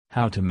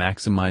How to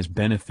maximize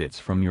benefits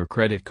from your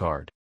credit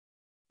card.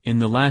 In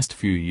the last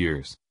few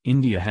years,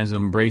 India has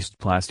embraced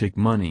plastic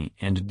money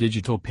and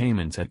digital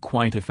payments at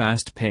quite a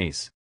fast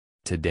pace.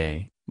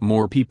 Today,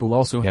 more people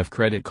also have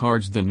credit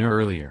cards than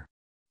earlier.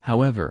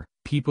 However,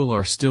 people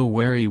are still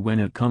wary when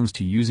it comes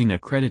to using a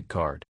credit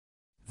card.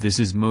 This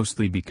is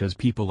mostly because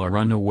people are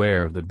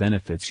unaware of the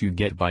benefits you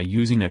get by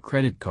using a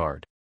credit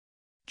card.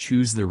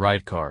 Choose the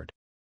right card.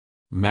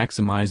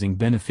 Maximizing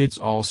benefits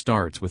all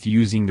starts with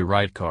using the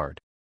right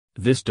card.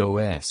 This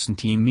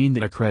doesn't mean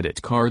that a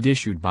credit card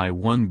issued by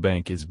one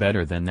bank is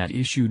better than that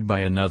issued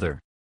by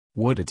another.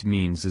 What it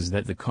means is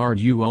that the card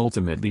you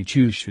ultimately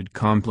choose should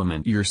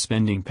complement your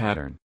spending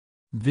pattern.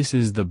 This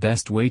is the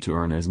best way to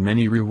earn as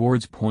many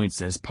rewards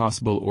points as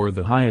possible or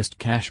the highest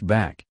cash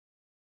back.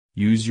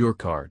 Use your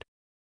card.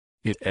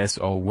 It's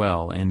all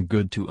well and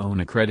good to own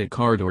a credit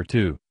card or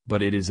two,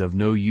 but it is of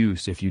no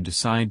use if you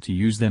decide to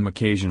use them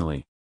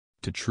occasionally.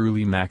 To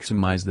truly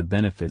maximize the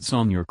benefits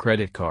on your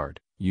credit card,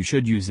 you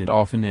should use it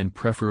often and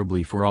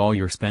preferably for all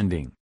your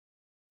spending.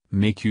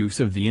 Make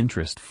use of the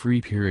interest-free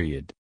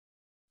period.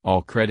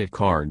 All credit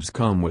cards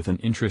come with an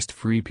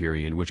interest-free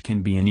period which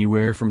can be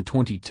anywhere from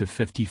 20 to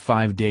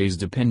 55 days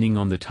depending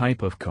on the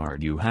type of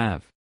card you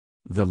have.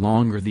 The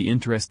longer the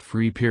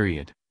interest-free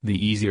period,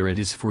 the easier it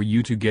is for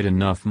you to get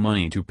enough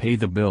money to pay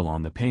the bill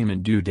on the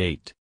payment due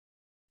date.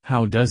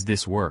 How does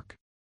this work?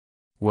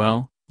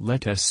 Well,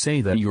 let us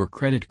say that your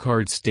credit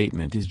card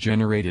statement is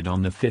generated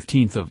on the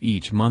 15th of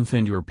each month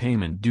and your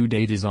payment due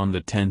date is on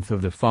the 10th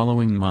of the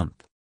following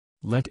month.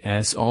 Let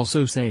us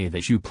also say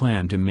that you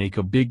plan to make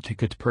a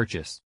big-ticket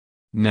purchase.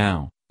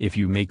 Now, if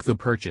you make the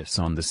purchase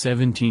on the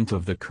 17th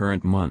of the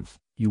current month,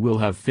 you will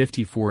have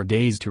 54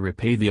 days to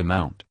repay the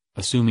amount,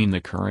 assuming the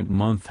current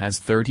month has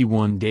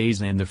 31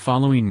 days and the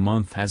following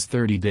month has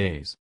 30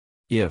 days.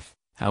 If,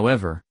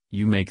 however,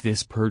 you make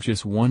this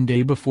purchase one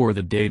day before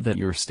the date that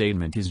your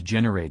statement is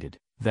generated,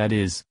 that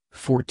is,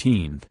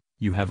 14th,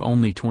 you have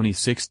only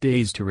 26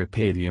 days to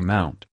repay the amount.